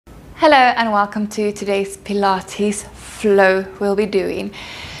Hello and welcome to today's Pilates flow we'll be doing.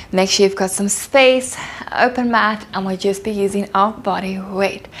 Make sure you've got some space, open mat, and we'll just be using our body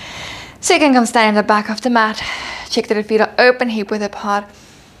weight. So you can come stand in the back of the mat, check that the feet are open, hip width apart.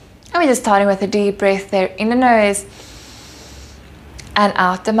 And we're just starting with a deep breath there in the nose and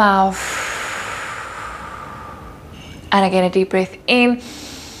out the mouth. And again a deep breath in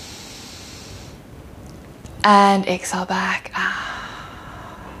and exhale back out.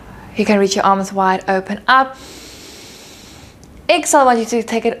 You can reach your arms wide open up. Exhale, I want you to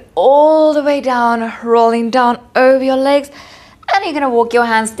take it all the way down, rolling down over your legs. And you're going to walk your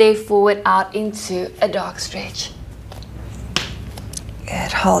hands there forward out into a dog stretch.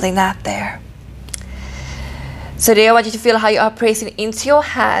 Good, holding that there. So there I want you to feel how you are pressing into your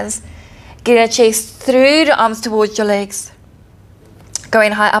hands. Getting a chest through the arms towards your legs.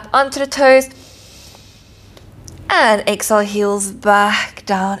 Going high up onto the toes. And exhale, heels back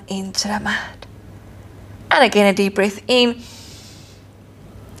down into the mat. And again, a deep breath in.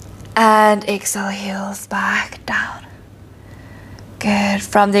 And exhale, heels back down. Good.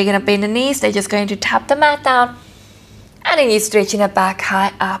 From there, you're going to bend the knees. They're just going to tap the mat down. And then you're stretching it back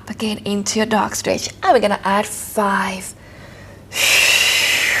high up again into your dog stretch. And we're going to add 5.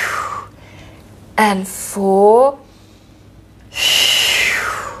 And 4.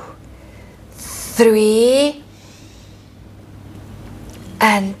 3.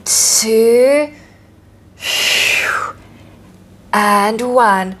 And 2, and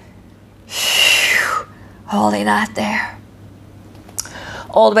 1, holding that there.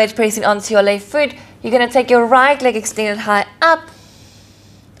 All the way pressing onto your left foot. You're going to take your right leg extended high up,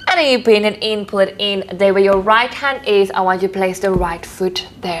 and then you bend it in, pull it in. There where your right hand is, I want you to place the right foot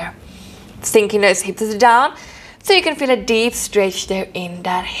there. Sinking those hips down, so you can feel a deep stretch there in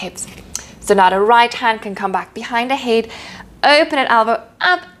that hips. So now the right hand can come back behind the head. Open that elbow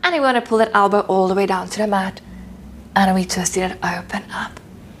up, and you want to pull that elbow all the way down to the mat. And we twisting it open up.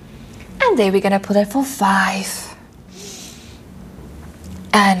 And there we're going to pull it for 5.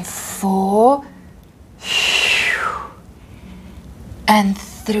 And 4. And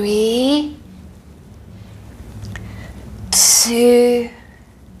 3. 2.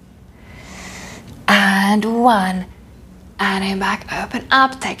 And 1. And then back, open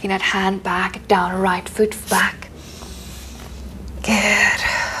up, taking that hand back down, right foot back. Good.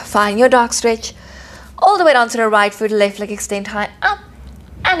 Find your dog stretch. All the way down to the right foot, left leg extend high up.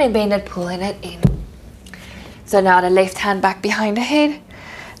 And then bend it, pulling it in. So now the left hand back behind the head.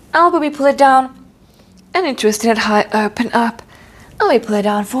 Elbow, we pull it down. And then twisting it high, open up. And we pull it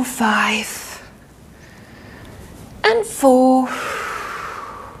down for 5. And 4.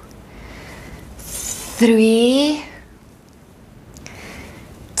 3.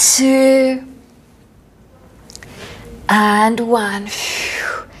 2. And 1.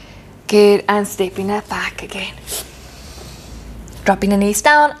 Good. And stepping that back again. Dropping the knees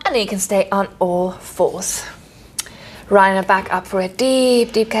down, and then you can stay on all 4s. Riding it back up for a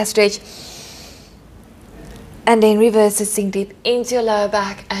deep, deep cat stretch. And then reverse it, sink deep into your lower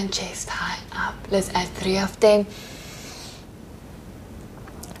back and chest high up. Let's add 3 of them.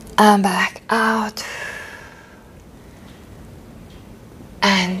 And back out.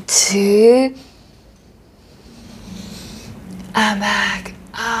 And 2. And back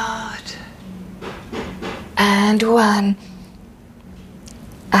out. And 1.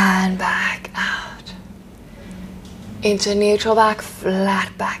 And back out. Into neutral back,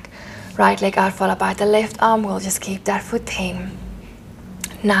 flat back. Right leg out, followed by the left arm. We'll just keep that for 10.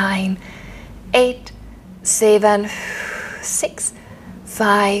 9, 8, 7, 6,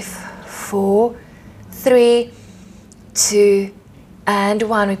 5, 4, 3, 2, and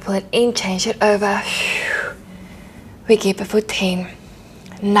 1. We pull it in, change it over. We keep it for 10,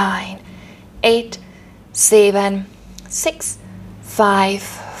 9, 8, 7, 6, 5,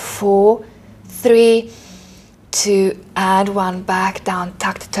 4, 3, 2, and 1. Back down,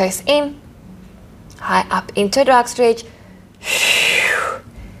 tuck the toes in, high up into a dog stretch.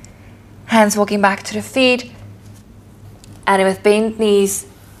 Hands walking back to the feet. And with bent knees,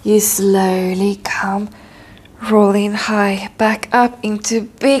 you slowly come rolling high back up into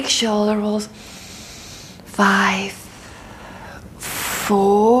big shoulder rolls. 5,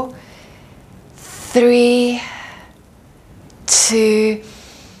 4, 3, 2,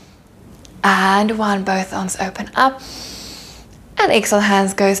 and 1. Both arms open up. And exhale,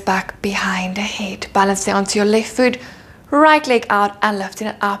 hands goes back behind the head. Balancing onto your left foot. Right leg out and lifting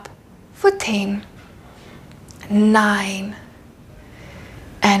it up for 10, 9,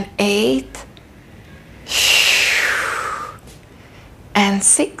 and 8, and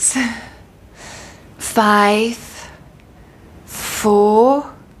 6, 5,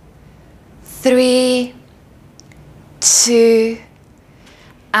 4, 3, 2,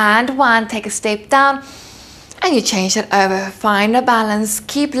 and 1. Take a step down and you change it over. Find a balance.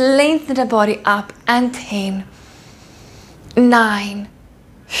 Keep lengthening the body up. And 10, 9,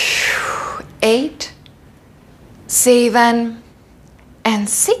 8, 7, and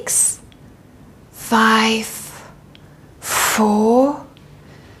 6, 5, 4,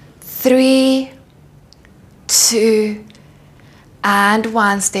 3, 2, and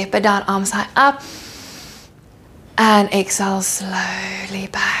 1. Step it down, arms high up. And exhale slowly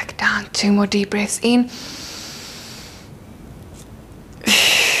back down. 2 more deep breaths in.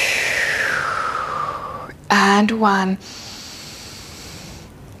 And 1.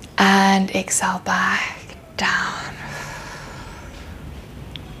 And exhale back down.